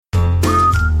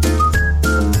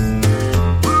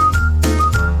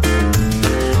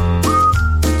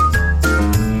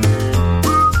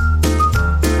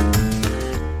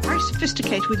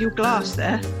stage with your glass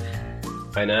there.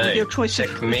 I know. With your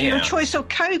choice of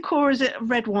Coke, or is it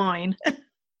red wine?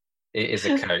 It is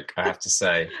a Coke, I have to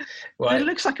say. Well, it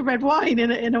looks like a red wine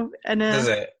in a does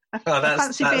it? A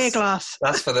fancy beer glass.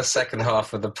 That's for the second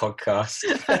half of the podcast.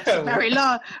 a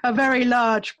very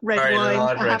large red wine. Very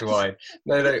large red wine.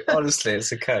 No, honestly,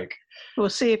 it's a Coke. We'll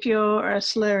see if you're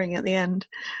slurring at the end.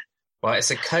 Well,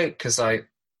 it's a Coke because an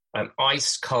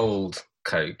ice cold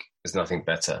Coke is nothing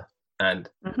better. And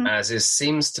as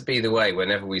seems to be the way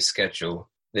whenever we schedule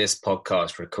this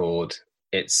podcast record,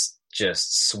 it's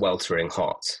just sweltering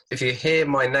hot. If you hear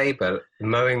my neighbour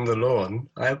mowing the lawn,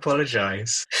 I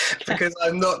apologise because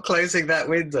I'm not closing that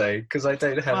window because I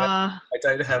don't have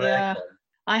aircon.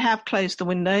 I have closed the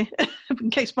window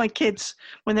in case my kids,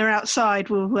 when they're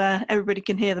outside, everybody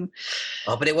can hear them.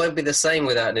 Oh, but it won't be the same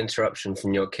without an interruption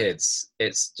from your kids.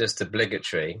 It's just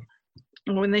obligatory.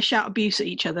 When they shout abuse at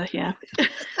each other, yeah.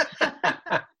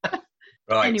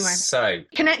 Right, anyway, so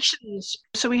connections.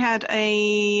 So we had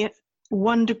a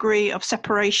 1 degree of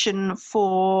separation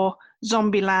for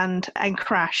Zombieland and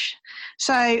Crash.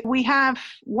 So we have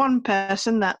one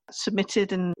person that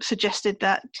submitted and suggested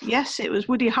that, yes, it was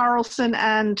Woody Harrelson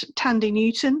and Tandy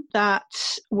Newton that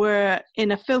were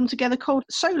in a film together called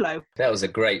Solo. That was a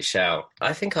great shout.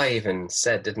 I think I even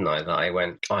said, didn't I, that I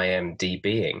went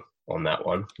IMDbing on that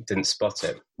one. Didn't spot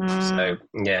it. So,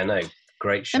 yeah, no.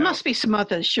 Great show. There must be some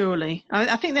others, surely.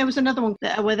 I think there was another one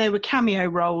where they were cameo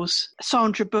roles,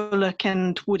 Sandra Bullock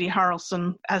and Woody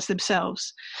Harrelson as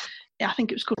themselves. Yeah, I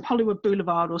think it was called Hollywood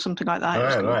Boulevard or something like that.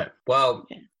 Oh, right. Well,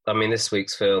 yeah. I mean, this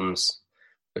week's films,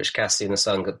 Butch Cassidy and the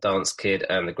Sundance Kid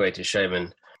and The Greatest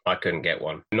Showman, I couldn't get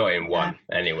one. Not in one,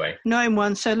 anyway. Not in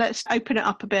one. So let's open it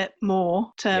up a bit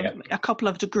more to a couple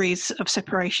of degrees of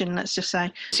separation, let's just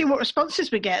say. See what responses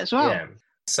we get as well. Yeah.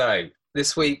 So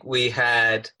this week we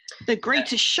had The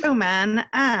Greatest Showman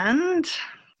and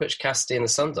Butch Cassidy and the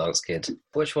Sundance Kid.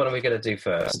 Which one are we going to do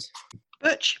first?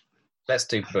 Butch. Let's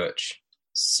do Butch.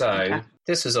 So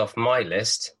This was off my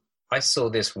list. I saw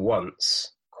this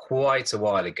once quite a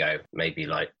while ago, maybe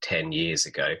like 10 years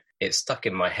ago. It stuck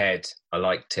in my head. I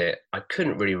liked it. I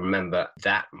couldn't really remember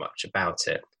that much about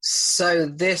it. So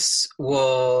this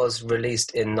was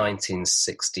released in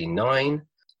 1969.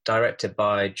 Directed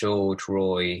by George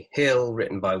Roy Hill,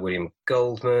 written by William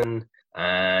Goldman,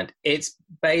 and it's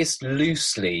based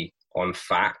loosely on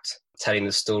fact, telling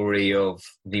the story of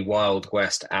the Wild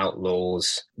West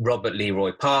outlaws Robert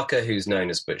Leroy Parker, who's known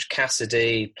as Butch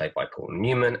Cassidy, played by Paul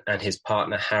Newman, and his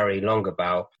partner Harry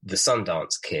Longabaugh, the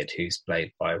Sundance Kid, who's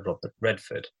played by Robert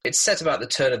Redford. It's set about the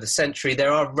turn of the century.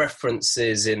 There are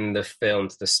references in the film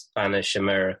to the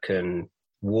Spanish-American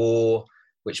War,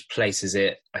 which places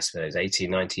it, I suppose,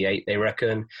 1898, they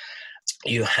reckon.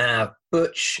 You have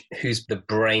Butch, who's the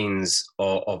brains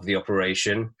of the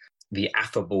operation, the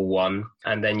affable one,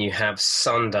 and then you have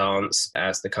Sundance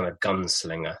as the kind of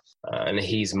gunslinger, and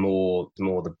he's more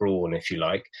the brawn, if you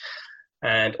like.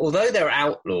 And although they're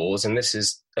outlaws, and this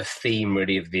is a theme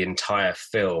really of the entire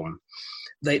film,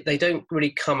 they don't really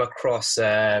come across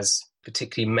as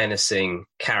particularly menacing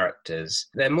characters.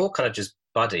 They're more kind of just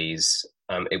buddies,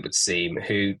 it would seem,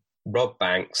 who rob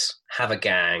banks, have a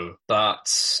gang,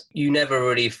 but you never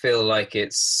really feel like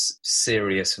it's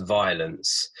serious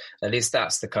violence. At least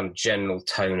that's the kind of general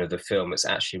tone of the film. It's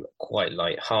actually quite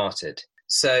light-hearted.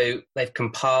 So they've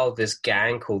compiled this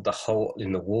gang called the Hole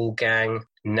in the Wall Gang,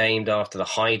 named after the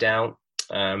hideout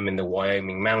in the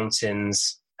Wyoming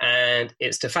mountains. And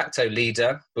its de facto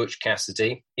leader, Butch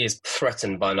Cassidy, is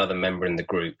threatened by another member in the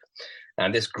group.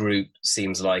 And this group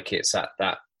seems like it's at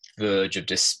that verge of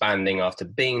disbanding after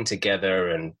being together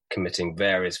and committing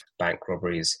various bank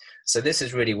robberies. So this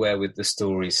is really where the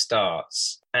story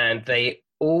starts. And they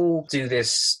all do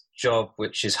this job,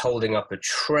 which is holding up a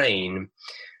train,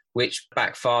 which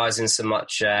backfires in so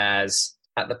much as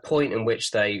at the point in which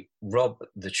they rob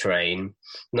the train,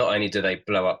 not only do they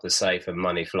blow up the safe and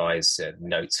money flies,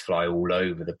 notes fly all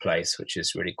over the place, which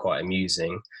is really quite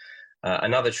amusing.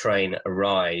 Another train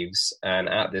arrives, and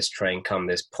at this train come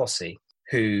this posse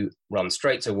who run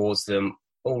straight towards them,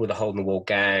 all with the Hole in the Wall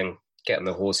gang, get on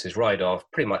the horses, ride off.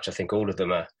 Pretty much, I think all of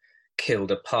them are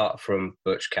killed apart from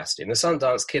Butch Cassidy and the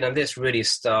Sundance Kid, and this really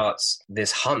starts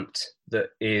this hunt that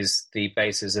is the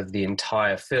basis of the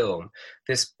entire film.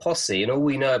 This posse, and all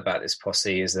we know about this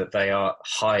posse is that they are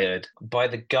hired by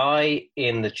the guy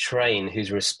in the train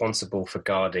who's responsible for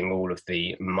guarding all of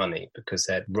the money because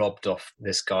they'd robbed off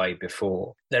this guy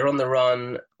before. They're on the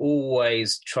run,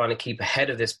 always trying to keep ahead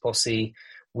of this posse.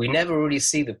 We never really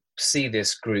see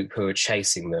this group who are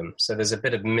chasing them, so there's a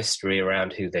bit of mystery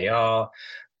around who they are.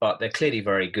 but they're clearly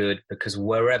very good because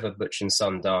wherever Butch and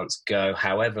Sundance go,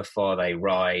 however far they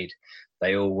ride,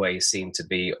 they always seem to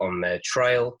be on their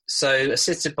trail. So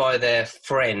assisted by their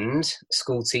friend,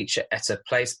 school teacher Etta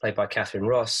Place, played by Catherine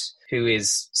Ross, who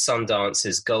is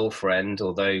Sundance's girlfriend,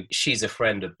 although she's a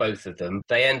friend of both of them,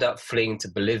 they end up fleeing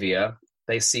to Bolivia.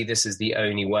 They see this as the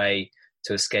only way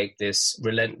to escape this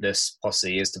relentless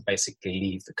posse is to basically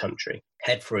leave the country,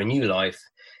 head for a new life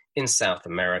in South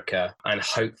America, and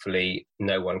hopefully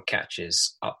no one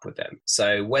catches up with them.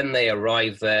 So when they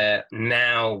arrive there,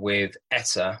 now with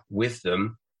Etta with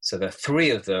them, so the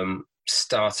three of them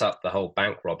start up the whole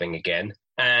bank robbing again.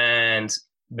 And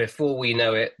before we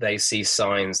know it, they see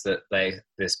signs that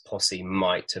this posse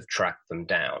might have tracked them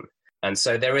down. And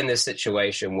so they're in this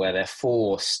situation where they're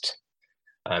forced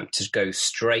to go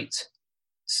straight,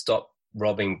 stop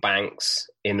robbing banks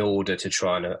in order to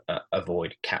try and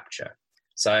avoid capture.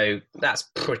 So that's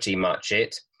pretty much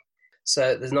it.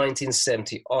 So the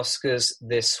 1970 Oscars,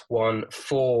 this won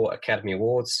 4 Academy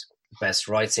Awards: Best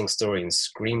Writing, Story and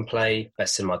Screenplay,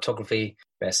 Best Cinematography,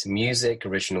 Best Music,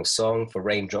 Original Song for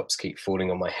Raindrops Keep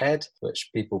Falling on My Head, which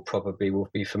people probably will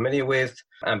be familiar with,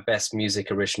 and Best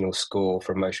Music Original Score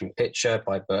for a Motion Picture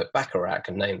by Burt Bacharach,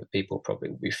 a name that people probably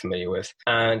will be familiar with.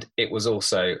 And it was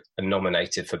also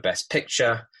nominated for Best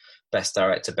Picture, Best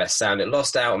Director, Best Sound. It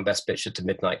lost out on Best Picture to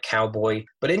Midnight Cowboy.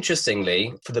 But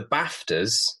interestingly, for the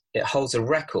BAFTAs, it holds a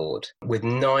record with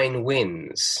 9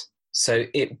 wins. So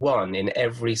it won in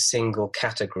every single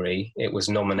category it was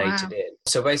nominated in.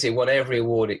 So basically it won every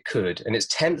award it could. And its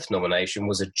 10th nomination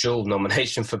was a dual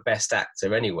nomination for Best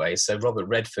Actor anyway. So Robert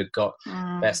Redford got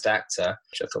Best Actor,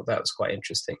 which I thought that was quite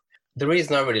interesting. The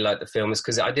reason I really liked the film is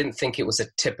because I didn't think it was a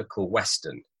typical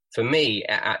Western. For me,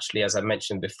 actually, as I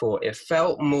mentioned before, it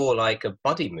felt more like a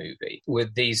buddy movie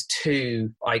with these 2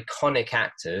 iconic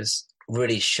actors,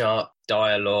 really sharp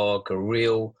dialogue, a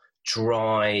real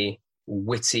dry,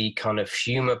 witty kind of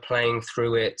humour playing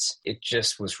through it. It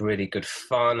just was really good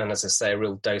fun. And as I say, a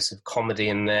real dose of comedy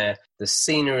in there. The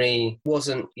scenery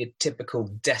wasn't your typical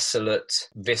desolate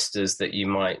vistas that you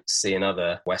might see in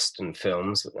other Western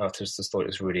films. I just thought it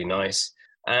was really nice.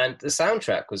 And the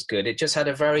soundtrack was good. It just had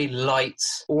a very light,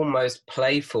 almost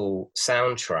playful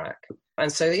soundtrack.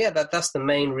 And so, yeah, that's the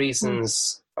main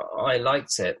reasons I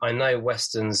liked it. I know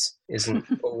Westerns isn't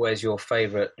always your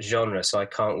favourite genre, so I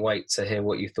can't wait to hear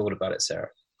what you thought about it, Sarah.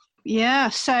 Yeah,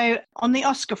 so on the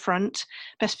Oscar front,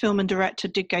 Best Film and Director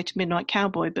did go to Midnight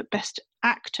Cowboy, but Best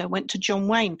Actor went to John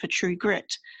Wayne for True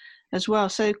Grit as well.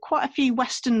 So quite a few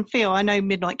Western feel. I know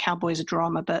Midnight Cowboy is a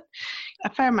drama, but a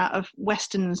fair amount of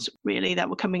Westerns really that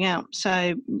were coming out.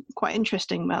 So quite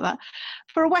interesting about that.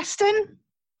 For a Western,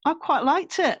 I quite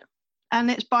liked it.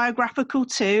 And it's biographical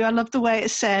too. I love the way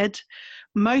it's said.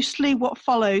 Mostly what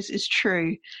follows is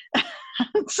true.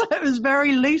 So it was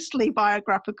very loosely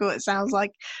biographical, it sounds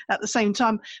like, at the same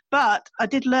time. But I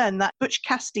did learn that Butch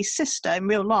Cassidy's sister in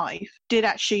real life did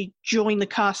actually join the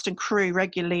cast and crew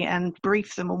regularly and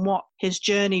brief them on what his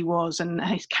journey was and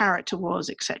his character was,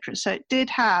 etc. So it did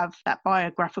have that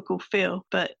biographical feel.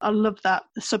 But I love that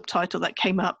the subtitle that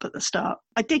came up at the start.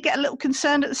 I did get a little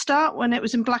concerned at the start when it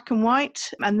was in black and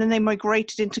white, and then they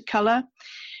migrated into colour.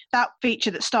 That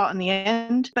feature that start and the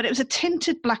end, but it was a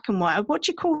tinted black and white. What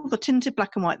do you call the tinted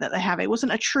black and white that they have? It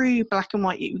wasn't a true black and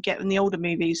white you would get in the older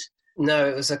movies. No,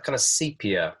 it was a kind of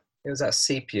sepia. It was that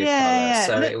sepia colour. Yeah.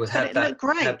 So it looked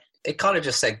great. It kind of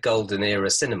just said golden era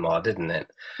cinema, didn't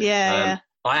it? Yeah.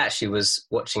 I actually was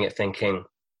watching it thinking,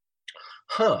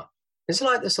 it's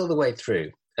like this all the way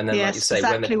through. And then, like you say,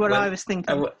 exactly what I was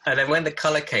thinking. And then when the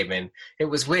colour came in, it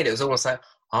was weird. It was almost like,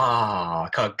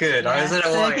 good. Yeah. I don't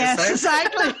know why. Yes,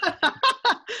 exactly.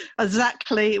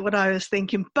 Exactly what I was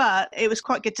thinking. But it was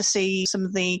quite good to see some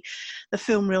of the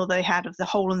film reel they had of the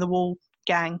Hole in the Wall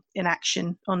gang in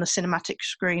action on the cinematic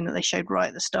screen that they showed right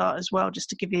at the start as well, just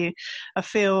to give you a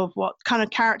feel of what kind of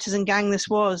characters and gang this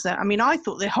was. I mean, I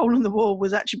thought the Hole in the Wall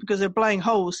was actually because they're blowing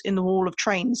holes in the wall of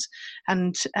trains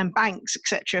and banks,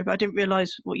 etc. But I didn't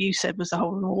realise what you said was the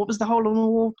Hole in the Wall. What was the Hole in the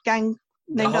Wall gang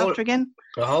named after again?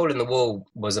 The Hole in the Wall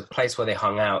was a place where they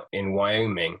hung out in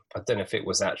Wyoming. I don't know if it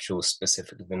was actual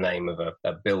specifically the name of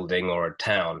a building or a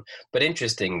town. But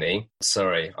interestingly,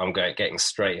 sorry, I'm getting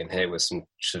straight in here with some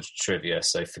trivia,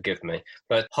 so forgive me.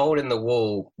 But Hole in the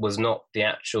Wall was not the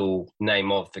actual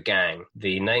name of the gang.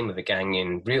 The name of the gang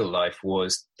in real life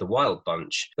was the Wild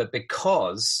Bunch. But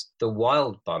because the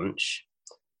Wild Bunch,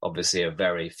 obviously a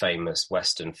very famous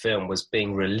Western film, was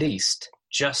being released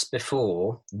just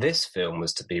before this film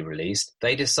was to be released,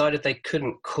 they decided they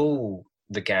couldn't call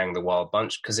The Gang, The Wild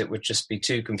Bunch, because it would just be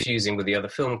too confusing with the other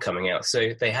film coming out.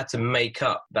 So they had to make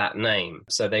up that name.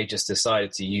 So they just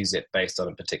decided to use it based on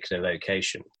a particular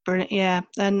location. Brilliant, yeah.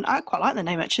 And I quite like the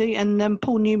name, actually. And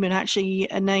Paul Newman actually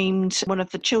named one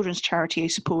of the children's charity he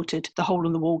supported, the Hole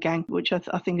in the Wall Gang, which I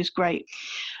think is great.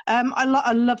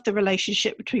 I love the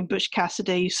relationship between Butch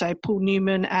Cassidy, so Paul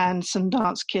Newman, and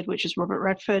Sundance Kid, which is Robert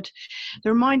Redford. They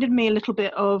reminded me a little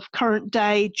bit of current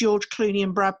day George Clooney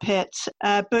and Brad Pitt.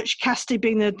 Butch Cassidy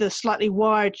being the slightly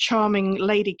wired, charming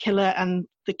lady killer, and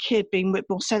the Kid being a bit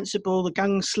more sensible, the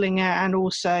gunslinger, and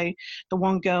also the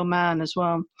one-girl man as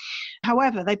well.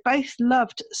 However, they both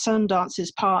loved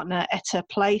Sundance's partner, Etta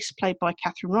Place, played by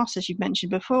Catherine Ross, as you mentioned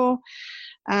before.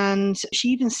 And she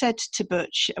even said to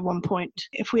Butch at one point,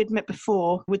 if we had met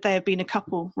before, would they have been a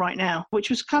couple right now?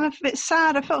 Which was kind of a bit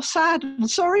sad. I felt sad and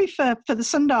sorry for the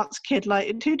Sundance Kid.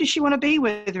 Like, who does she want to be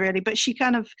with, really? But she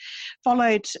kind of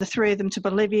followed the three of them to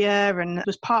Bolivia and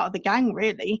was part of the gang,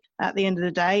 really, at the end of the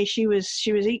day. She was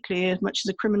equally as much as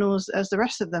a criminal as the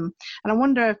rest of them. And I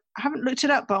wonder, I haven't looked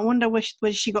it up, but I wonder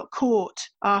whether she got caught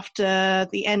after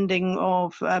the ending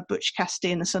of Butch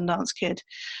Cassidy and the Sundance Kid.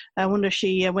 I wonder if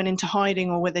she went into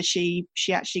hiding, or whether she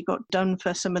actually got done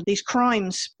for some of these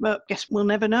crimes. But I guess we'll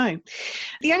never know.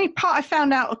 The only part I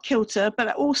found out of kilter,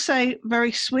 but also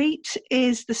very sweet,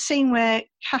 is the scene where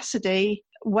Cassidy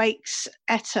wakes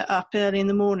Etta up early in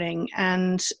the morning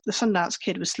and the Sundance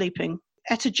Kid was sleeping.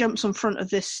 Etta jumps on front of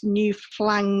this new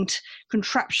flanged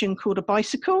contraption called a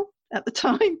bicycle at the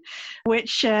time,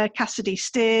 which Cassidy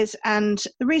steers. And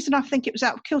the reason I think it was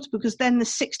out of kilter, because then the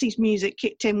 60s music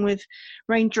kicked in with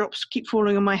Raindrops Keep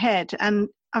Falling on My Head. And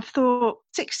I thought,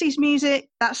 60s music,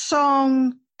 that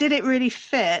song, did it really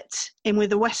fit in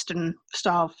with a Western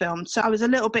style film? So I was a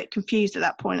little bit confused at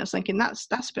that point. I was thinking, that's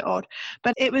a bit odd.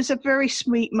 But it was a very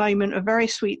sweet moment, a very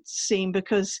sweet scene,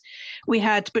 because we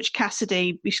had Butch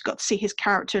Cassidy, we got to see his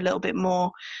character a little bit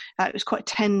more. It was quite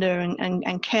tender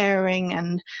and caring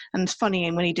and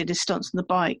funny when he did his stunts on the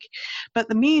bike. But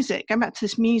the music, going back to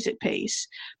this music piece,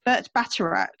 Burt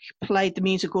Bacharach played the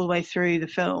music all the way through the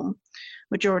film,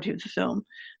 majority of the film.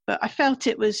 But I felt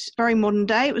it was very modern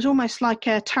day. It was almost like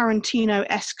a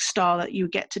Tarantino-esque style that you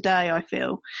get today, I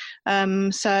feel.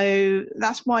 So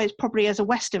that's why it's probably, as a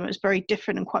Western, it was very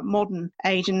different and quite modern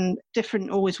age, and different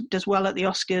always does well at the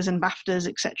Oscars and BAFTAs,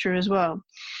 etc. as well.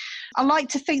 I like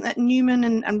to think that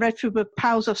Newman and Redford were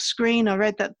pals off screen. I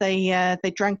read that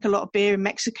they drank a lot of beer in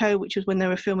Mexico, which was when they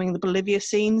were filming the Bolivia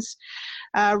scenes.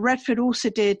 Redford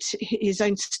also did his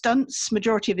own stunts,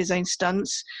 majority of his own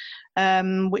stunts,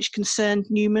 which concerned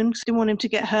Newman. Didn't want him to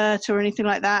get hurt or anything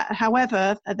like that.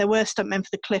 However, there were stuntmen for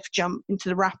the cliff jump into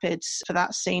the rapids for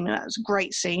that scene. That was a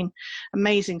great scene,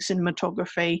 amazing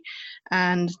cinematography.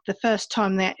 And the first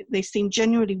time they seemed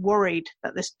genuinely worried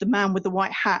that the man with the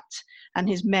white hat and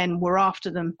his men were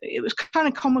after them. It was kind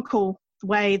of comical the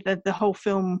way that the whole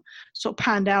film sort of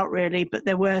panned out, really, but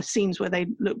there were scenes where they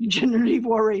looked genuinely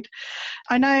worried.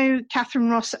 I know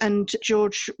Catherine Ross and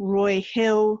George Roy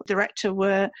Hill, director,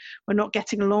 were not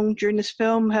getting along during this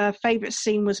film. Her favourite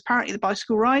scene was apparently the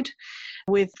bicycle ride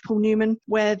with Paul Newman,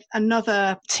 where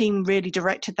another team really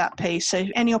directed that piece. So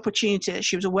any opportunity that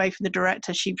she was away from the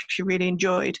director, she really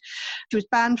enjoyed. She was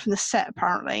banned from the set,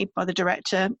 apparently, by the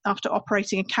director after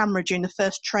operating a camera during the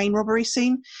first train robbery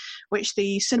scene, which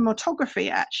the cinematography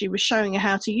actually was showing her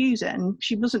how to use it, and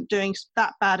she wasn't doing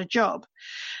that bad a job.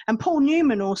 And Paul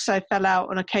Newman also fell out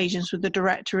on occasions with the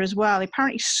director as well. He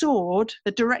apparently sawed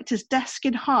the director's desk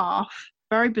in half,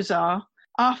 very bizarre,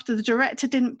 after the director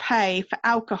didn't pay for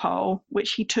alcohol,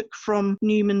 which he took from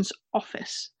Newman's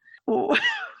office. What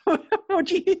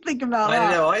do you think about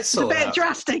that? I know, I saw it's a bit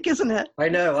drastic, isn't it? I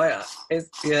know.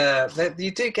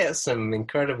 You do get some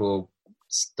incredible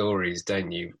stories,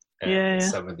 don't you?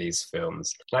 Some of these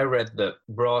films. I read that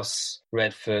Ross,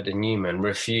 Redford, and Newman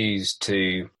refused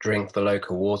to drink the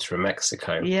local water in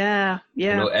Mexico. Yeah.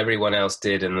 And everyone else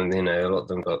did, and a lot of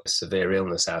them got severe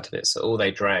illness out of it. So all they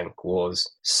drank was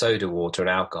soda water and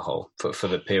alcohol for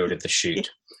the period of the shoot.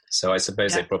 So I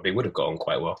suppose they probably would have got on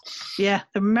quite well. Yeah,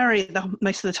 they're merry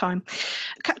most of the time.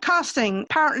 Casting.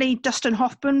 Apparently, Dustin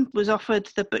Hoffman was offered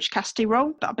the Butch Cassidy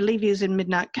role, but I believe he was in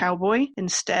Midnight Cowboy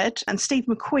instead. And Steve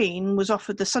McQueen was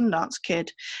offered the Sundance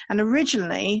Kid. And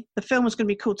originally, the film was going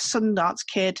to be called Sundance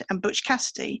Kid and Butch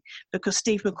Cassidy, because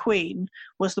Steve McQueen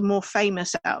was the more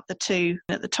famous out of the two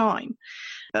at the time.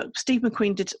 But Steve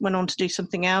McQueen went on to do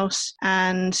something else,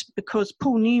 and because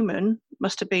Paul Newman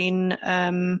must have been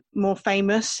more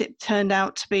famous, it turned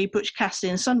out to be Butch Cassidy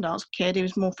and Sundance Kid. He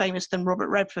was more famous than Robert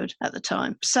Redford at the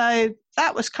time. So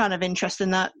that was kind of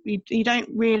interesting, that you don't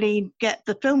really get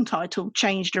the film title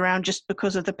changed around just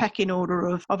because of the pecking order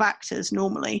of actors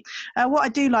normally. What I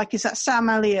do like is that Sam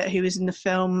Elliott, who was in the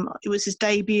film, it was his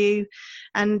debut,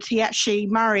 and he actually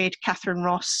married Catherine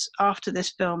Ross after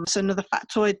this film. So another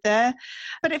factoid there.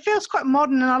 But it feels quite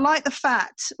modern, and I like the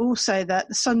fact also that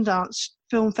the Sundance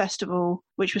Film Festival,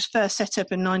 which was first set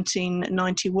up in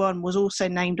 1991, was also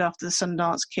named after the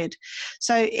Sundance Kid.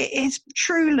 So it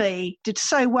truly did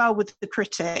so well with the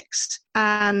critics,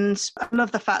 and I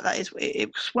love the fact that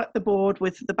it swept the board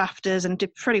with the BAFTAs and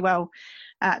did pretty well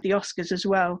at the Oscars as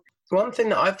well. One thing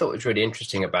that I thought was really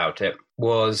interesting about it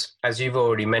was, as you've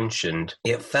already mentioned,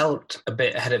 it felt a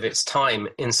bit ahead of its time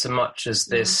in so much as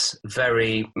this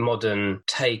very modern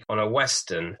take on a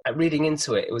Western. Reading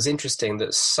into it, it was interesting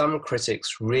that some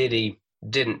critics really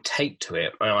didn't take to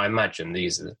it. I imagine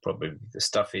these are probably the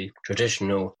stuffy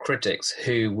traditional critics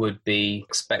who would be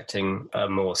expecting a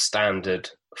more standard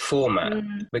format,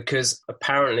 because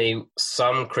apparently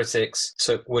some critics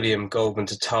took William Goldman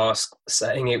to task,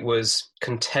 saying it was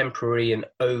contemporary and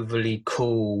overly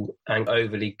cool and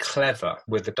overly clever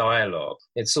with the dialogue.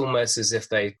 It's almost as if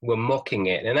they were mocking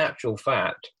it. In actual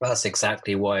fact, that's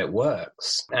exactly why it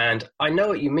works. And I know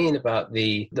what you mean about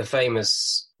the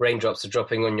famous raindrops are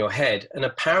dropping on your head. And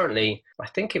apparently, I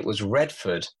think it was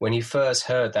Redford, when he first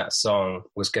heard that song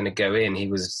was going to go in, he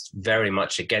was very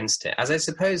much against it. As I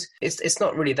suppose it's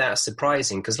not really that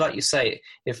surprising, because like you say,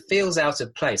 it feels out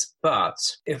of place, but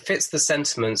it fits the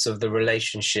sentiments of the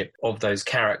relationship of those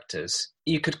characters.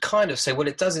 You could kind of say, well,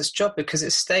 it does its job because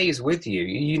it stays with you.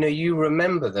 You know, you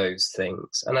remember those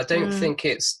things. And I don't think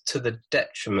it's to the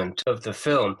detriment of the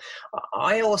film.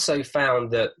 I also found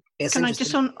that it's Can I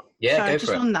just on... Yeah, sorry, go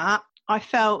just for it. on that, I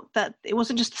felt that it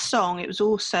wasn't just the song, it was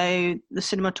also the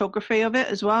cinematography of it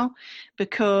as well,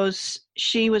 because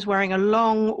she was wearing a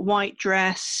long white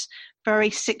dress, very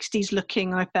 60s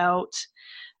looking, I felt.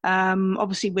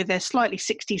 Obviously with their slightly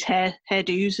 60s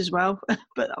hairdos as well,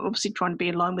 but obviously trying to be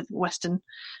in line with the Western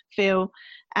feel.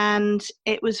 And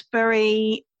it was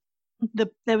there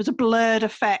was a blurred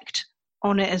effect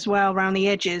on it as well around the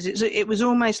edges. It was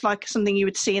almost like something you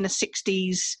would see in a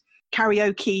 60s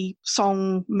karaoke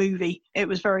song movie. It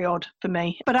was very odd for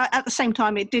me, but at the same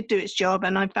time it did do its job,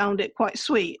 and I found it quite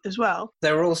sweet as well.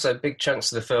 There are also big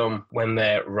chunks of the film when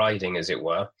they're riding, as it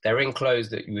were. They're in clothes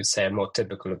that you would say are more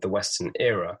typical of the Western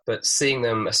era, but seeing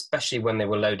them, especially when they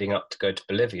were loading up to go to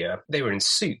Bolivia, they were in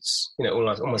suits, you know,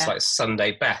 almost like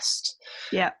Sunday best.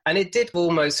 Yeah. And it did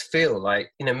almost feel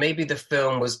like, you know, maybe the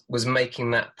film was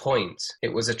making that point.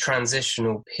 It was a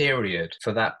transitional period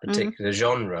for that particular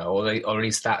genre, or at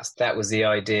least that was the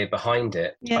idea behind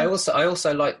it. Yeah. I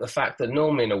also like the fact that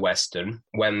normally in a Western,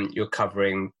 when you're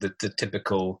covering the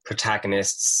typical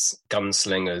protagonists,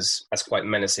 gunslingers, as quite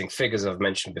menacing figures I've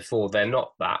mentioned before, they're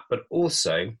not that. But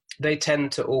also, they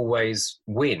tend to always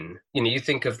win. You know, you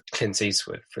think of Clint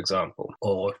Eastwood, for example,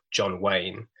 or John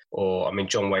Wayne.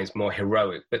 John Wayne's more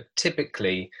heroic, but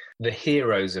typically the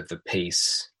heroes of the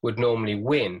piece would normally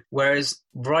win. Whereas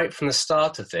right from the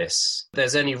start of this,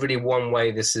 there's only really one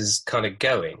way this is kind of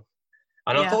going.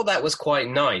 And I thought that was quite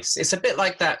nice. It's a bit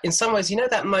like that, in some ways, you know,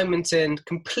 that moment in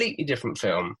completely different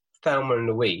film, Thelma and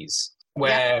Louise,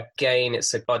 where, again,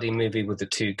 it's a buddy movie with the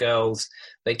two girls.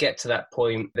 They get to that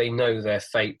point, they know their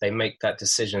fate, they make that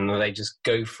decision, and they just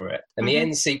go for it. And the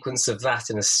end sequence of that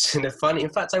in a funny... In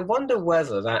fact, I wonder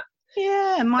whether that...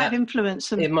 Yeah, it might have influenced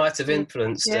them. It might have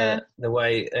influenced the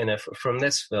way, you know, from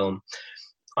this film.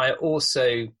 I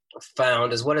also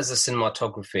found, as well as the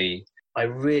cinematography, I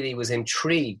really was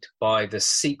intrigued by the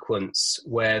sequence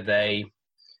where they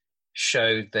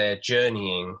showed their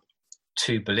journeying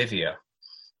to Bolivia,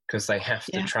 because they have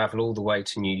to travel all the way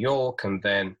to New York, and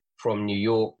then from New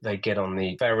York they get on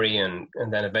the ferry, and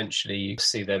then eventually you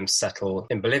see them settle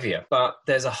in Bolivia. But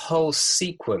there's a whole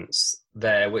sequence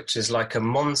there which is like a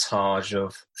montage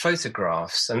of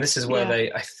photographs, and this is where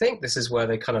I think this is where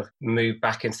they kind of move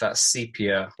back into that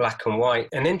sepia black and white.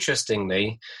 And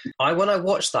interestingly, when I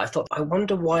watched that, I thought, I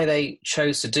wonder why they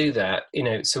chose to do that, you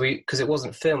know, because it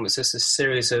wasn't film, it's just a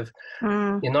series of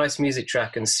a nice music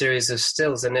track and series of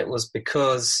stills, and it was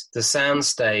because the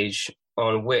soundstage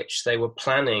on which they were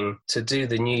planning to do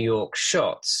the New York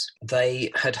shots, they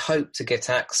had hoped to get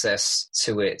access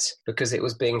to it because it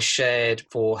was being shared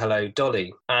for Hello,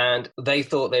 Dolly. And they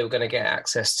thought they were going to get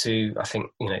access to, I think,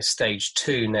 you know, stage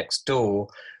 2 next door.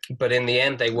 But in the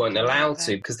end, they weren't allowed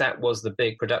to, because that was the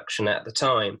big production at the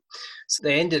time. So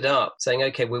they ended up saying,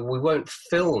 okay, we won't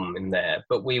film in there,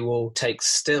 but we will take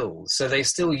stills. So they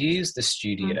still used the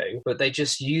studio, but they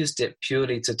just used it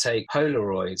purely to take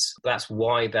Polaroids. That's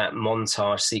why that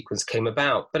montage sequence came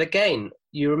about. But again,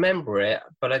 you remember it,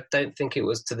 but I don't think it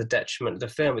was to the detriment of the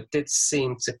film. It did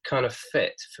seem to kind of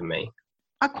fit for me.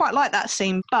 I quite like that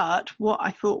scene, but what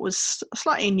I thought was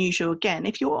slightly unusual again,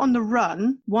 if you're on the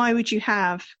run, why would you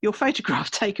have your photograph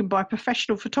taken by a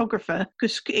professional photographer?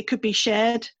 Because it could be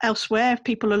shared elsewhere if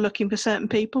people are looking for certain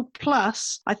people.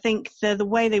 Plus, I think the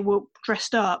way they were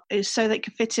dressed up is so they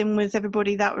could fit in with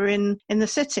everybody that were in the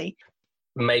city.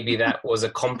 Maybe that was a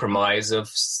compromise of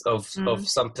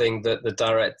something that the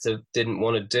director didn't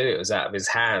want to do. It was out of his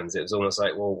hands. It was almost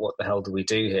like, well, what the hell do we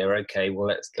do here? Okay,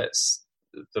 well, let's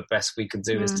the best we can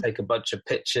do is take a bunch of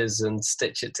pictures and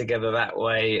stitch it together that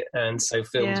way. And so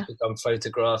films become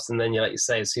photographs. And then, like you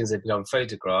say, as soon as they become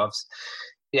photographs,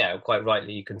 quite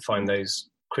rightly, you can find those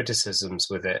criticisms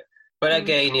with it. But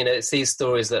again, it's these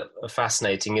stories that are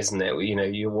fascinating, isn't it?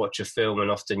 You watch a film and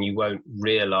often you won't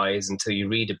realise until you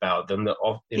read about them that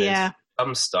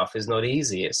some stuff is not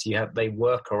easy. They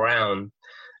work around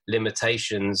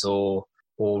limitations or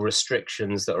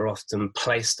restrictions that are often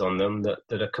placed on them that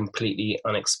are completely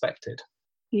unexpected.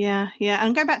 Yeah.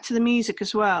 And go back to the music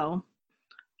as well.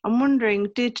 I'm wondering,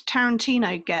 did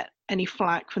Tarantino get any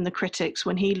flack from the critics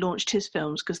when he launched his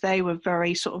films? Because they were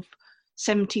very sort of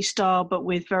 70s style, but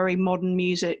with very modern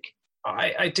music.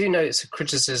 I do know it's a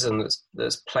criticism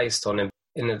that's placed on him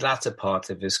in the latter part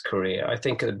of his career. I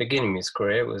think at the beginning of his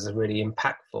career it was really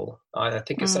impactful. I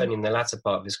think it's only in the latter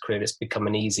part of his career it's become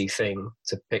an easy thing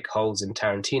to pick holes in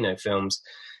Tarantino films.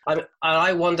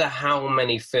 I wonder how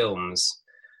many films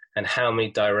and how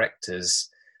many directors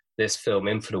this film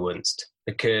influenced,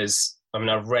 because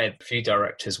I've read a few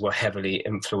directors were heavily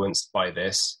influenced by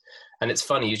this. And it's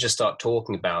funny, you just start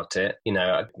talking about it.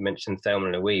 I mentioned Thelma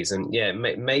and Louise, and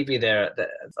maybe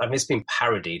it's been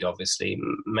parodied, obviously,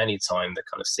 many times, the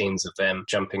kind of scenes of them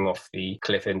jumping off the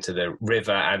cliff into the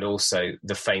river, and also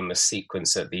the famous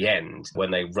sequence at the end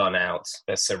when they run out,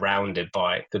 they're surrounded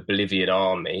by the Bolivian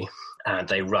army, and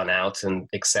they run out and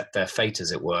accept their fate,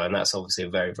 as it were. And that's obviously a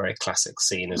very, very classic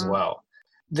scene as well.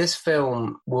 This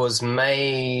film was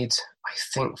made, I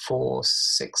think, for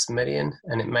 $6 million,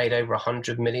 and it made over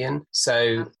 $100 million.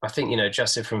 So I think,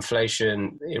 adjusted for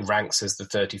inflation, it ranks as the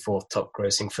 34th top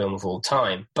grossing film of all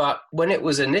time. But when it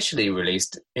was initially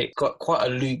released, it got quite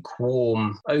a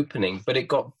lukewarm opening, but it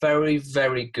got very,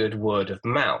 very good word of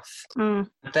mouth.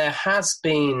 There has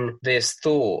been this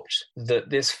thought that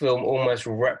this film almost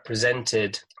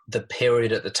represented the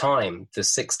period at the time, the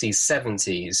 60s,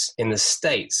 70s in the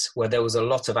States, where there was a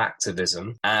lot of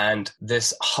activism, and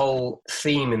this whole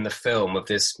theme in the film of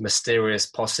this mysterious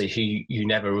posse who you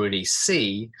never really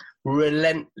see,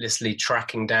 relentlessly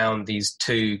tracking down these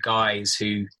two guys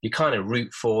who you kind of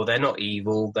root for. They're not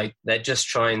evil. They're just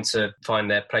trying to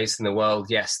find their place in the world.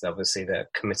 Yes, obviously they're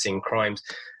committing crimes.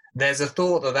 There's a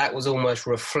thought that was almost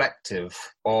reflective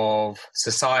of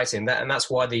society, and that's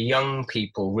why the young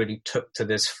people really took to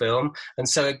this film. And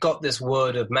so it got this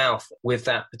word of mouth with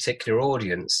that particular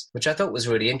audience, which I thought was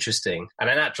really interesting. And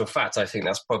in actual fact, I think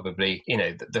that's probably,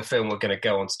 the film we're going to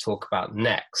go on to talk about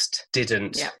next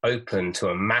didn't open to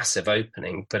a massive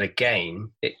opening, but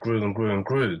again, it grew and grew and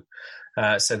grew.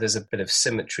 So there's a bit of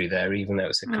symmetry there, even though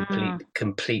it's a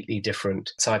completely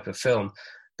different type of film.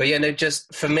 But,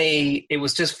 just for me, it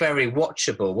was just very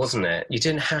watchable, wasn't it? You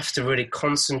didn't have to really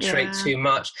concentrate too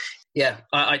much. Yeah,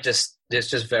 it's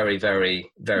just very,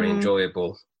 very, very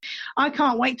enjoyable. I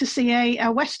can't wait to see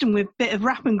a Western with a bit of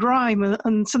rap and grime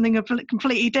and something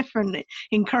completely different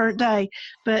in current day.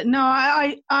 But no,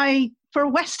 I for a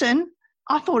Western,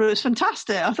 I thought it was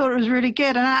fantastic. I thought it was really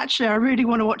good. And actually, I really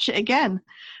want to watch it again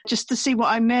just to see what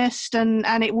I missed. And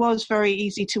it was very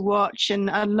easy to watch. And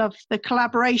I love the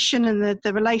collaboration and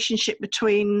the relationship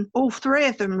between all three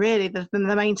of them, really, the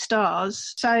main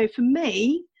stars. So for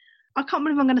me, I can't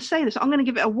believe I'm going to say this. I'm going to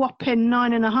give it a whopping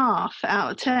 9.5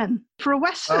 out of 10 for a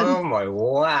Western. Oh my,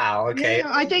 wow. Okay.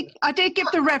 Yeah, I did give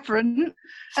The Reverend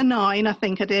a 9, I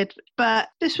think I did. But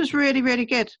this was really, really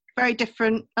good. Very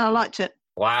different. I liked it.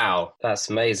 Wow, that's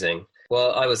amazing.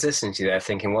 Well, I was listening to you there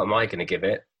thinking, what am I going to give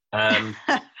it?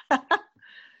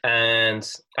 And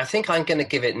I think I'm going to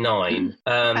give it 9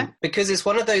 because it's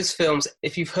one of those films,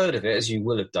 if you've heard of it, as you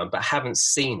will have done, but haven't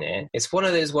seen it, it's one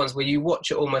of those ones where you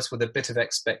watch it almost with a bit of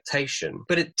expectation,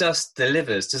 but it just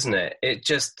delivers, doesn't it? It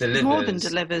just delivers. More than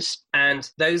delivers. And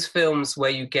those films where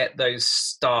you get those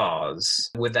stars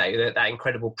with that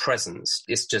incredible presence,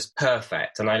 it's just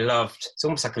perfect. And I loved, it's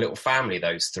almost like a little family,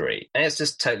 those three. And it's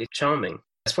just totally charming.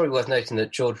 It's probably worth noting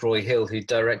that George Roy Hill, who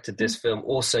directed this film,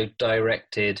 also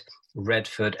directed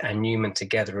Redford and Newman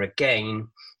Together Again.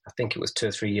 I think it was 2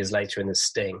 or 3 years later in The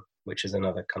Sting, which is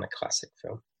another kind of classic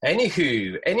film.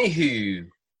 Anywho.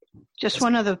 Just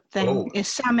one other thing is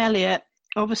Sam Elliott.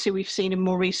 Obviously, we've seen him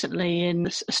more recently in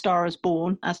A Star Is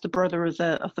Born as the brother of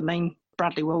the main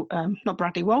Bradley Walsh. Not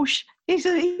Bradley Walsh. He's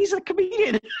a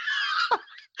comedian.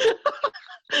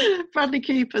 Bradley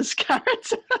Cooper's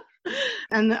character.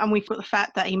 And we've got the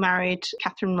fact that he married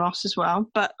Catherine Ross as well.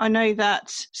 But I know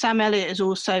that Sam Elliott has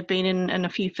also been in a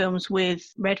few films with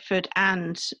Redford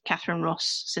and Catherine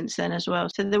Ross since then as well.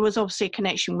 So there was obviously a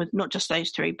connection with not just those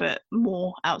three, but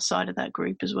more outside of that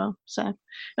group as well. So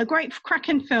a great,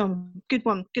 cracking film. Good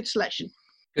one. Good selection.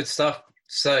 Good stuff.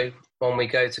 So on we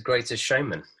go to Greatest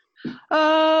Showman.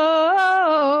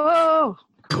 Oh!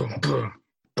 Boom, boom,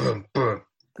 boom, boom.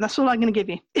 That's all I'm going to give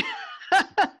you.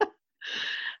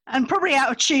 And probably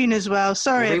out of tune as well.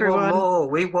 Sorry, everyone.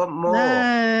 We want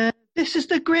more. This is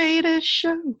the greatest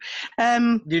show.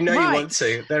 You want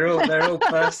to. They're all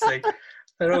bursting.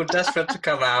 They're all desperate to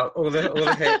come out. All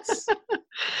the hits.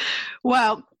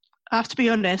 Well, I have to be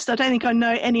honest. I don't think I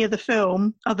know any of the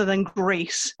film other than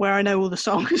Grease, where I know all the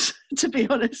songs. To be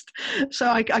honest, so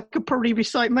I could probably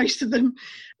recite most of them.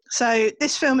 So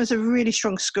this film has a really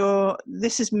strong score.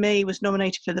 This Is Me was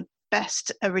nominated for the Best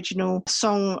Original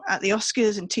Song at the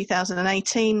Oscars in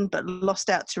 2018, but lost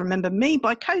out to Remember Me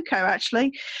by Coco,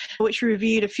 actually, which we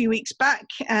reviewed a few weeks back.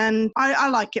 And I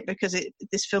like it because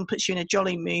this film puts you in a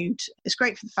jolly mood. It's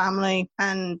great for the family.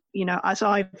 And, as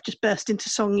I've just burst into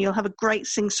song, you'll have a great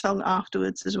sing-song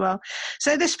afterwards as well.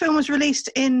 So this film was released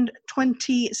in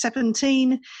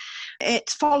 2017. It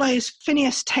follows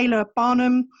Phineas Taylor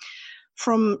Barnum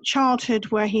from childhood,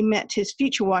 where he met his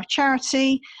future wife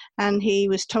Charity, and he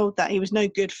was told that he was no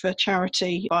good for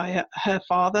Charity by her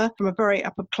father from a very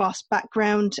upper class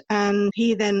background, and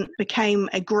he then became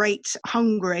a great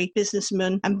hungry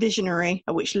businessman and visionary,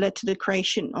 which led to the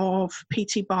creation of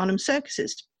P.T. Barnum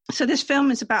Circuses. So this film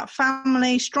is about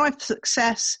family, strive for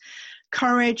success,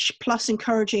 courage, plus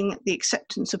encouraging the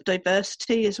acceptance of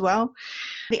diversity as well.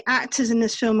 The actors in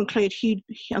this film include Hugh,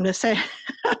 I'm going to say,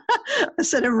 I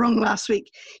said it wrong last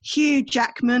week, Hugh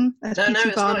Jackman as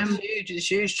P.T. Barnum. Not huge, it's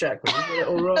Hugh Jackman. You got it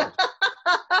all wrong.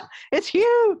 It's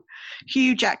Hugh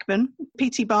Jackman,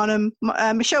 P.T. Barnum,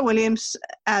 Michelle Williams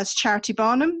as Charity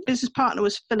Barnum. Business partner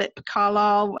was Philip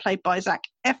Carlyle, played by Zac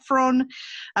Efron.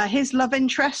 His love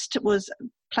interest was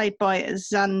played by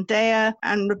Zendaya,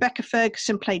 and Rebecca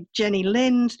Ferguson played Jenny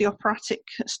Lind, the operatic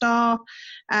star,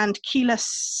 and Keela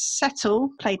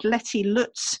Settle played Letty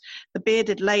Lutz, the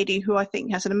bearded lady who I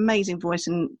think has an amazing voice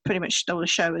and pretty much stole the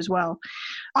show as well.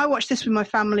 I watched this with my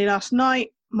family last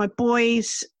night. My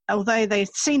boys, although they'd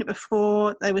seen it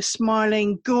before, they were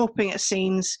smiling, gawping at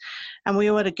scenes, and we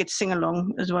all had a good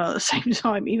sing-along as well at the same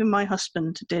time. Even my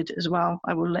husband did as well.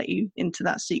 I will let you into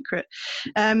that secret.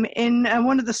 In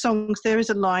one of the songs, there is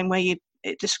a line where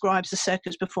it describes the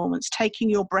circus performance, taking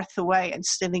your breath away and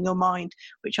stilling your mind,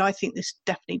 which I think this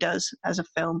definitely does as a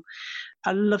film.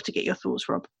 I'd love to get your thoughts,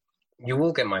 Rob. You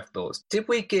will get my thoughts. Did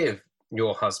we give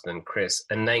your husband, Chris,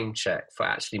 a name check for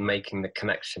actually making the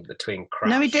connection between Crash?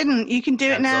 No, he didn't. You can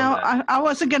do it now. I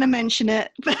wasn't going to mention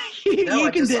it, but you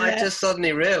can do it. I just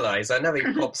suddenly realised. I know he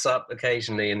pops up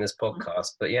occasionally in this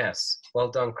podcast, but yes, well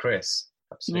done, Chris.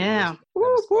 Absolutely. Yeah.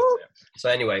 So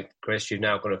anyway, Chris, you've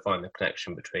now got to find the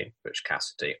connection between Butch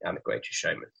Cassidy and The Greatest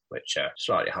Showman, which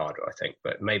slightly harder, I think,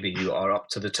 but maybe you are up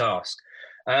to the task.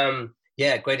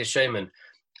 Greatest Showman.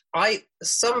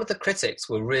 Some of the critics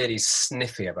were really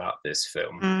sniffy about this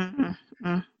film.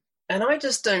 Mm-hmm. And I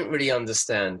just don't really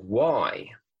understand why.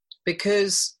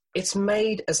 Because it's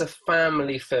made as a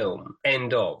family film,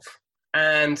 end of.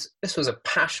 And this was a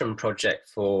passion project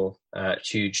for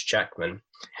Hugh Jackman.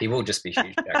 He will just be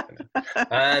Hugh Jackman.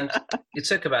 And it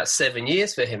took about 7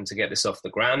 years for him to get this off the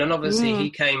ground. And obviously he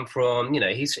came from,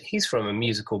 he's from a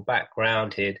musical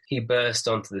background. He burst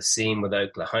onto the scene with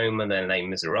Oklahoma, then Les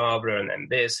Miserables, and then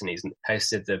this. And he's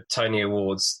hosted the Tony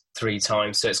Awards 3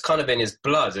 times. So it's kind of in his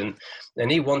blood.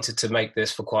 And he wanted to make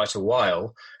this for quite a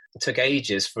while. It took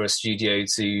ages for a studio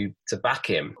to back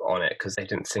him on it because they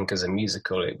didn't think as a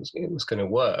musical it was going to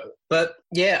work. But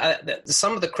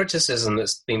some of the criticism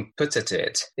that's been put at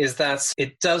it is that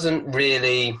it doesn't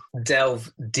really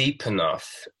delve deep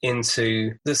enough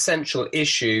into the central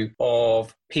issue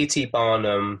of P.T.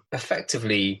 Barnum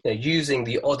effectively using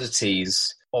the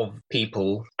oddities of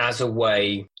people as a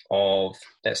way of,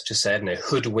 let's just say,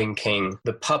 hoodwinking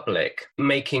the public,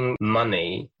 making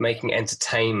money, making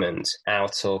entertainment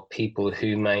out of people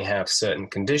who may have certain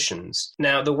conditions.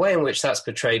 Now, the way in which that's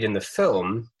portrayed in the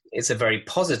film it's a very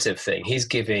positive thing. He's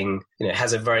giving,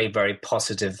 has a very, very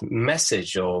positive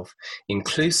message of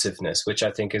inclusiveness, which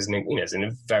I think is is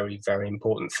a very, very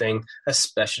important thing,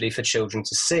 especially for children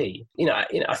to see.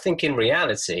 I think in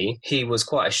reality, he was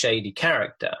quite a shady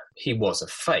character. He was a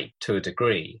fake to a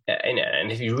degree.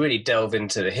 And if you really delve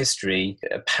into the history,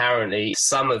 apparently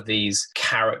some of these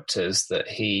characters that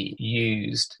he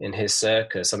used in his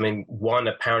circus, one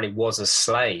apparently was a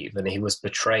slave and he was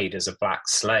portrayed as a black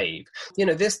slave.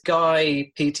 This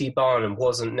guy, P.T. Barnum,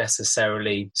 wasn't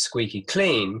necessarily squeaky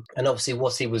clean. And obviously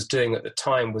what he was doing at the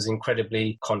time was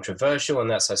incredibly controversial. And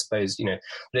that's, I suppose,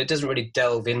 but it doesn't really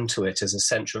delve into it as a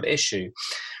central issue.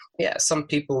 Yeah, some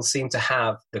people seem to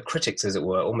have, the critics, as it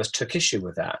were, almost took issue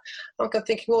with that. I'm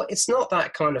thinking, well, it's not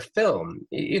that kind of film.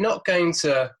 You're not going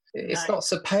to... It's not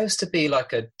supposed to be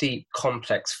like a deep,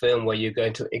 complex film where you're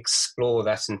going to explore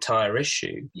that entire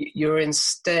issue. You're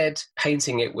instead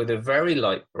painting it with a very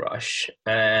light brush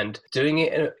and doing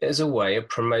it as a way of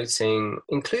promoting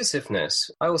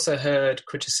inclusiveness. I also heard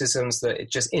criticisms that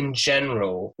it just, in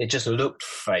general, it just looked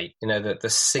fake. That the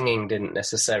singing didn't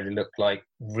necessarily look like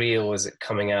real as it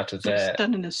coming out of there. It's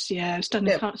done in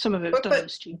some of it was done in a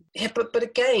stew. Yeah, but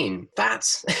again,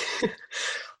 that's...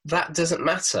 That doesn't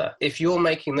matter. If you're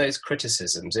making those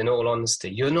criticisms, in all honesty,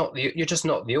 you're just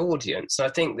not the audience. And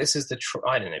I think this is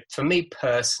I don't know, for me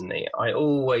personally, I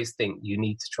always think you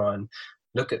need to try and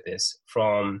look at this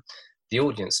from the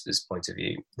audience's point of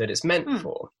view, that it's meant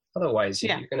for. Otherwise,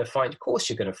 you're going to find, of course,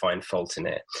 you're going to find fault in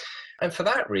it. And for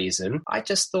that reason, I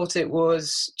just thought it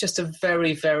was just a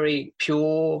very, very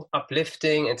pure,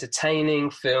 uplifting,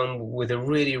 entertaining film with a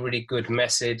really, really good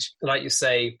message. Like you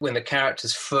say, when the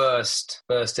characters first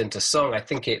burst into song, I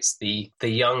think it's the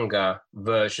younger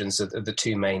versions of the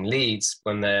two main leads.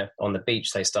 When they're on the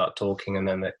beach, they start talking and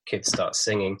then the kids start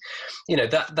singing.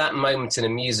 That moment in a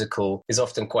musical is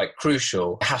often quite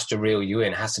crucial. It has to reel you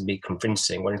in, it has to be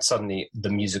convincing when suddenly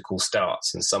the musical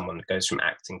starts and someone goes from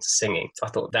acting to singing. I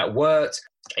thought that worked.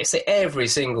 I say every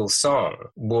single song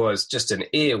was just an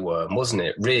earworm, wasn't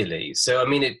it, really? So,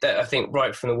 I think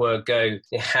right from the word go,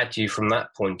 it had you from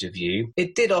that point of view.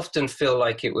 It did often feel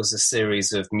like it was a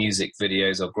series of music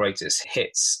videos or greatest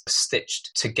hits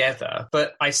stitched together,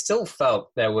 but I still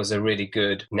felt there was a really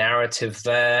good narrative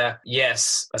there.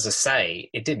 Yes, as I say,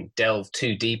 it didn't delve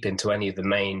too deep into any of the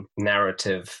main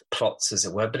narrative plots, as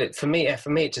it were, but for me,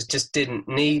 it just didn't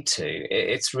need to.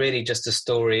 It's really just a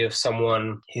story of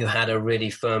someone who had a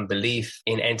really firm belief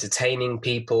in entertaining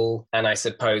people, and I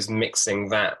suppose mixing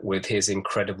that with his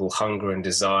incredible hunger and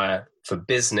desire for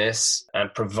business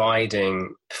and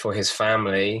providing for his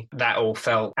family, that all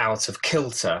felt out of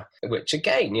kilter, which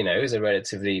again, is a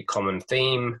relatively common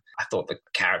theme. I thought the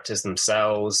characters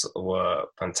themselves were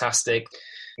fantastic.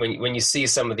 When you see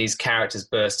some of these characters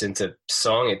burst into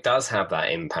song, it does have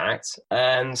that impact.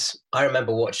 And I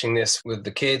remember watching this with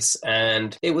the kids,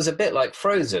 and it was a bit like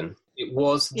Frozen. It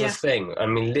was the thing.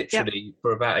 Literally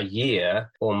for about a year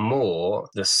or more,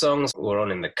 the songs were on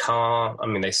in the car.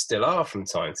 They still are from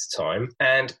time to time.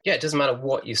 And it doesn't matter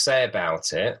what you say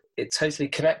about it. It totally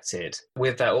connected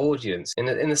with that audience in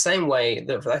the same way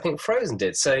that I think Frozen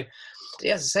did. So,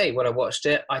 as I say, when I watched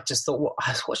it, I just thought,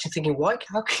 I was watching thinking,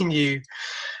 how can you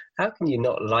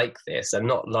not like this and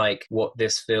not like what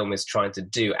this film is trying to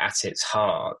do at its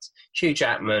heart? Hugh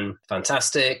Jackman,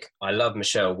 fantastic. I love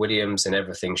Michelle Williams and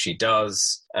everything she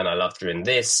does, and I loved her in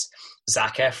this.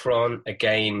 Zac Efron,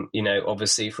 again,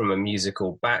 obviously from a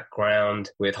musical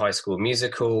background with High School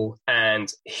Musical,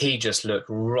 and he just looked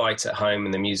right at home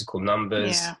in the musical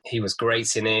numbers. Yeah. He was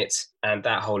great in it, and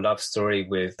that whole love story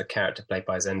with the character played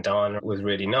by Zendaya was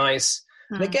really nice.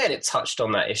 And again, it touched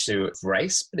on that issue of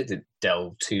race, but it didn't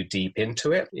delve too deep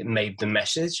into it. It made the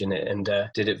message and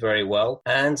did it very well.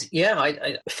 And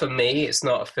for me, it's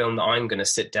not a film that I'm going to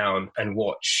sit down and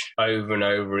watch over and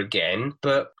over again.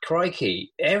 But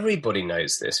crikey, everybody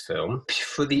knows this film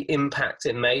for the impact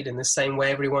it made, in the same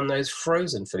way everyone knows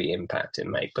Frozen for the impact it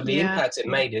made. But the impact it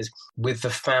made is with the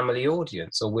family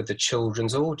audience or with the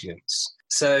children's audience.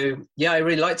 So, I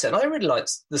really liked it. And I really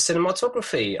liked the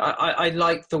cinematography. I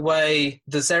liked the way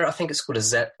I think it's called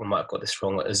I might have got this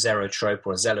wrong, a zerotrope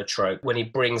or a zelotrope, when he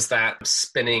brings that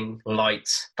spinning light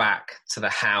back to the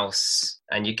house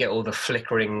and you get all the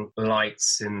flickering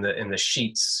lights in the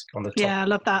sheets on the top. Yeah, I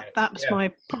love that. That's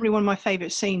probably one of my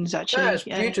favourite scenes, actually.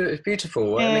 It's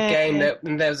beautiful. And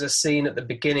again, there's a scene at the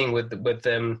beginning with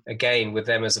them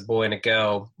as a boy and a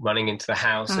girl running into the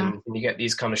house, and you get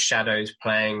these kind of shadows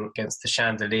playing against the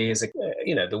chandeliers.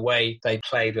 The way they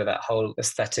played with that whole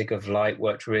aesthetic of light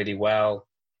worked really well.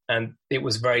 And it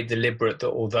was very deliberate that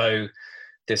although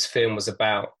this film was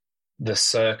about the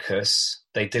circus,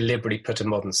 They deliberately put a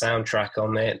modern soundtrack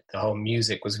on it. The whole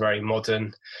music was very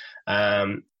modern.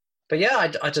 But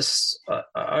yeah,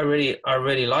 I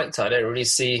really liked it. I don't really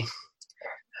see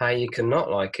how you can not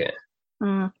like it.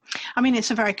 I mean,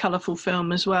 it's a very colourful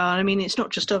film as well. I mean, it's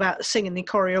not just about the singing. The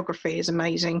choreography is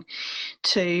amazing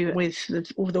too,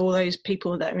 with all those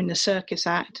people that are in the circus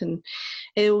act, and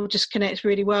it all just connects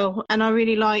really well. And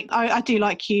I do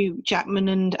like Hugh Jackman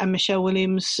and Michelle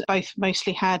Williams. Both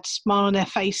mostly had smile on their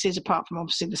faces, apart from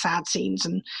obviously the sad scenes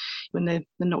and when they're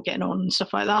not getting on and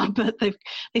stuff like that. But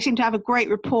they seem to have a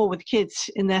great rapport with the kids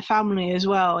in their family as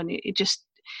well, and it just.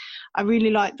 I really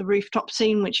like the rooftop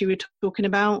scene, which you were talking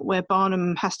about, where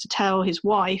Barnum has to tell his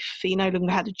wife he no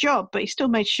longer had a job, but he still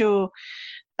made sure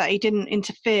that he didn't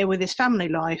interfere with his family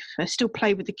life. They still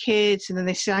played with the kids, and then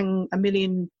they sang A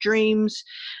Million Dreams,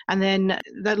 and then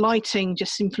the lighting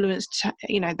just influenced,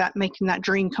 that making that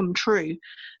dream come true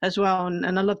as well.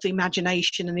 And I love the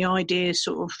imagination and the ideas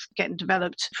sort of getting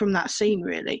developed from that scene,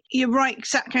 really. You're right,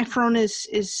 Zac Efron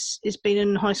is been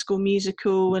in High School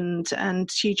Musical,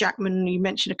 and Hugh Jackman, you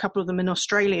mentioned a couple of them in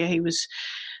Australia. He was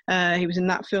in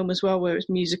that film as well, where it was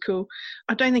musical.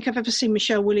 I don't think I've ever seen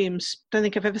Michelle Williams. Don't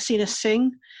think I've ever seen her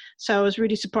sing. So I was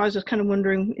really surprised. I was kind of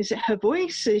wondering, is it her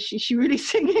voice? Is she really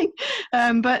singing?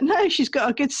 But no, she's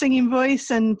got a good singing voice.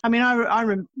 And I mean,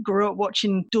 I grew up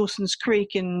watching Dawson's Creek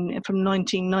from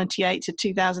 1998 to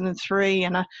 2003.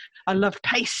 And I loved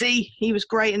Pacey. He was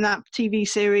great in that TV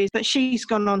series. But she's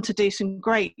gone on to do some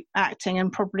great acting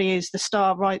and probably is the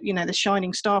star, right? The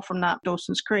shining star from that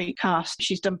Dawson's Creek cast.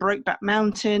 She's done Brokeback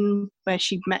Mountain, where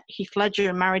she met Heath Ledger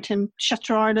and married him,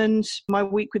 Shutter Island, My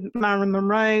Week with Marilyn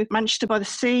Monroe, Manchester by the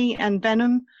Sea, and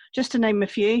Venom, just to name a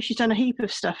few. She's done a heap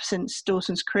of stuff since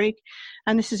Dawson's Creek,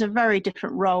 and this is a very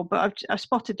different role, but I've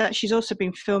spotted that she's also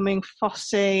been filming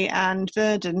Fosse and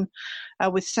Verdon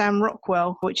with Sam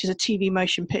Rockwell, which is a TV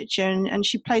motion picture, and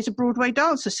she plays a Broadway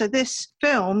dancer. So this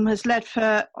film has led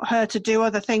for her to do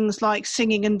other things like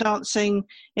singing and dancing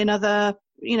in other,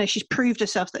 she's proved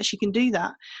herself that she can do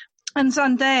that. And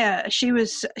Zendaya, she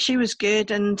was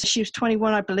good, and she was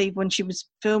 21, I believe, when she was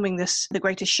filming this, The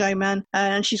Greatest Showman,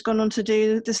 and she's gone on to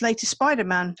do this latest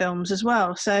Spider-Man films as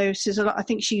well. So I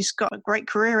think she's got a great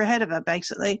career ahead of her,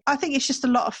 basically. I think it's just a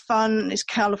lot of fun, it's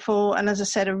colourful, and as I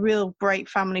said, a real great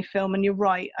family film. And you're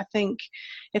right, I think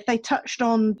if they touched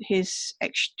on his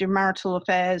extramarital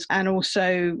affairs and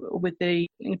also with the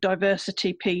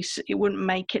diversity piece, it wouldn't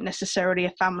make it necessarily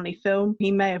a family film.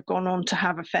 He may have gone on to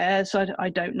have affairs, I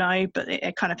don't know, but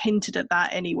it kind of hinted at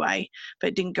that anyway, but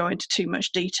it didn't go into too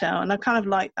much detail. And I kind of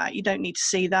like that. You don't need to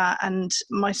see that. And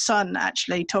my son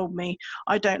actually told me,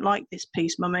 I don't like this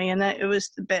piece, Mummy. And it was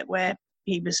the bit where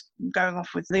he was going off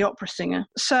with the opera singer.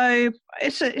 So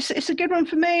it's a good one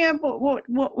for me.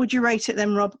 What would you rate it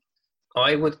then, Rob?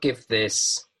 I would give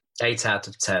this 8 out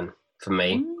of 10 for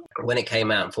me. When it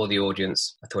came out for the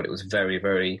audience, I thought it was very,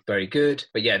 very, very good.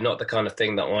 But yeah, not the kind of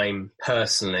thing that I'm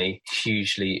personally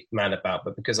hugely mad about.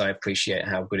 But because I appreciate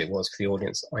how good it was for the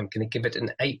audience, I'm going to give it an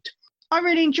 8. I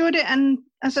really enjoyed it. And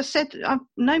as I said, I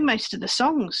know most of the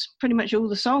songs, pretty much all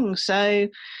the songs. So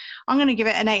I'm going to give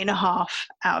it an 8.5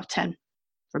 out of 10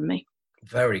 from me.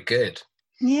 Very good.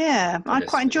 Yeah, I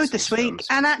quite enjoyed this week. Films.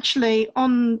 And actually,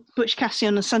 on Butch Cassidy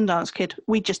and the Sundance Kid,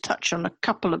 we just touched on a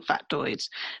couple of factoids.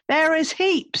 There is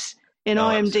heaps in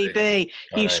IMDb.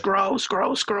 You scroll.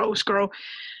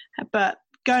 But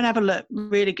go and have a look.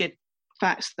 Really good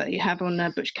facts that you have on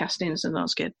Butch Cassidy and the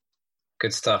Sundance Kid.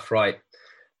 Good stuff, right.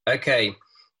 Okay,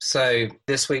 so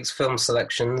this week's film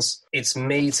selections, it's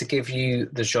me to give you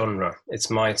the genre. It's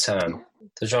my turn.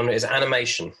 The genre is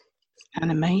animation.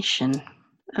 Animation.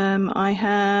 I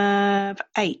have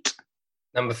 8.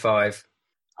 Number 5.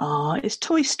 Oh, it's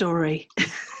Toy Story.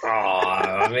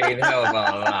 I mean, how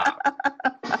about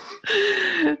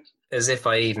that? As if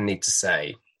I even need to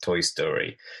say Toy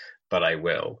Story, but I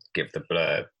will give the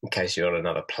blurb in case you're on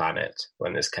another planet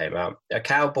when this came out. A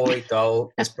cowboy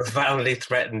doll is profoundly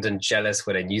threatened and jealous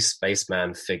when a new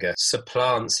spaceman figure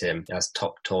supplants him as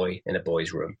top toy in a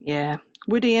boy's room. Yeah.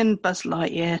 Woody and Buzz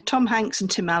Lightyear, Tom Hanks and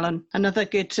Tim Allen. Another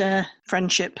good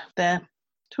friendship there.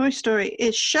 Toy Story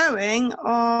is showing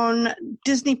on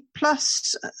Disney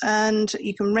Plus, and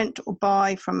you can rent or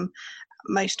buy from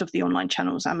most of the online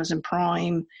channels: Amazon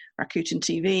Prime, Rakuten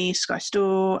TV, Sky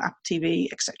Store, Apple TV,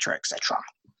 etc., etc.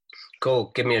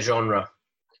 Cool. Give me a genre.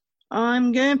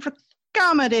 I'm going for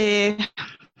comedy.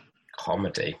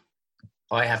 Comedy.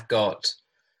 I have got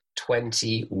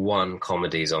 21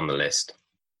 comedies on the list.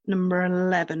 Number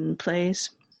 11, please.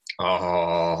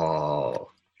 Oh,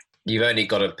 you've only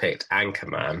got to pick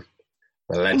Anchorman.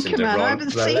 The Legend of Ron.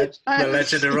 The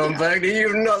Legend of Ron Burgundy.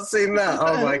 You've not seen that?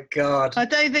 Oh my God! I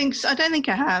don't think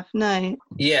I have. No.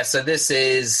 Yeah. So this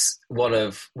is one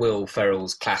of Will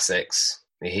Ferrell's classics.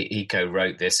 He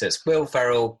co-wrote this. It's Will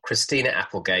Ferrell, Christina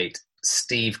Applegate,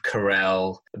 Steve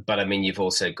Carell, but I mean, you've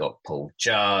also got Paul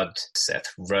Judd,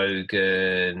 Seth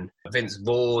Rogen, Vince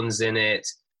Vaughn's in it.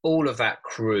 All of that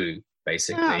crew,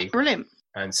 basically. Oh, brilliant.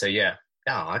 And so, yeah.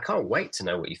 I can't wait to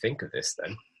know what you think of this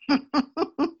then.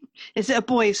 Is it a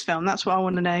boys' film? That's what I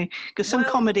want to know. Because some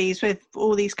comedies with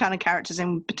all these kind of characters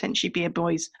in would potentially be a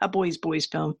boys'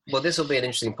 film. Well, this will be an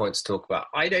interesting point to talk about.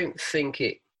 I don't think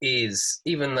it is,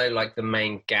 even though like the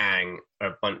main gang are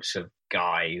a bunch of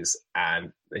guys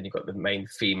and then you've got the main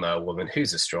female woman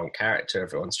who's a strong character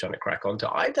everyone's trying to crack onto.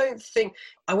 I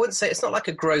wouldn't say it's not like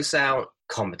a gross out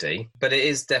comedy, but it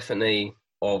is definitely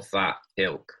of that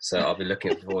ilk. So I'll be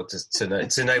looking forward to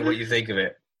know what you think of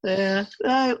it. Yeah.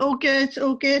 All good.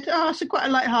 Oh, it's quite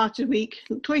a light-hearted week.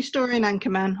 Toy Story and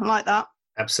Anchorman. I like that.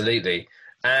 Absolutely.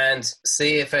 And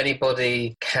see if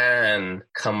anybody can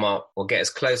come up or get as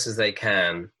close as they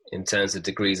can in terms of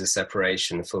degrees of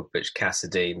separation for Butch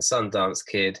Cassidy and Sundance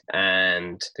Kid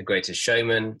and The Greatest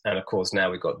Showman. And of course,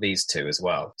 now we've got these two as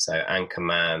well. So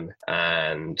Anchorman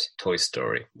and Toy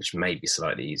Story, which may be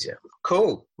slightly easier.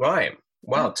 Cool. Right.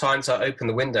 Well, time to open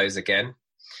the windows again.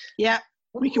 Yeah,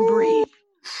 we can breathe.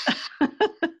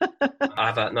 I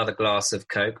have another glass of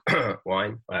Coke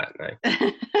wine. No.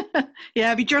 Yeah,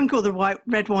 have you drunk all the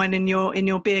red wine in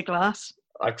your beer glass?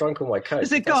 I've drunk all my Coke.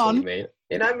 Is it gone? What you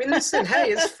mean? I mean, listen,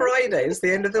 hey, it's Friday. It's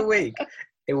the end of the week.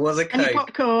 It was a Coke.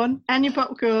 And your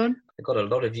popcorn. I got a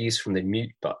lot of use from the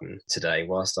mute button today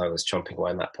whilst I was chomping away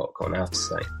on that popcorn, I have to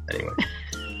say. Anyway.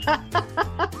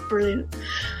 Brilliant.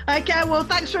 Okay, well,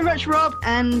 thanks very much, Rob.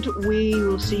 And we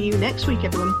will see you next week,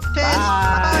 everyone. Cheers. Bye.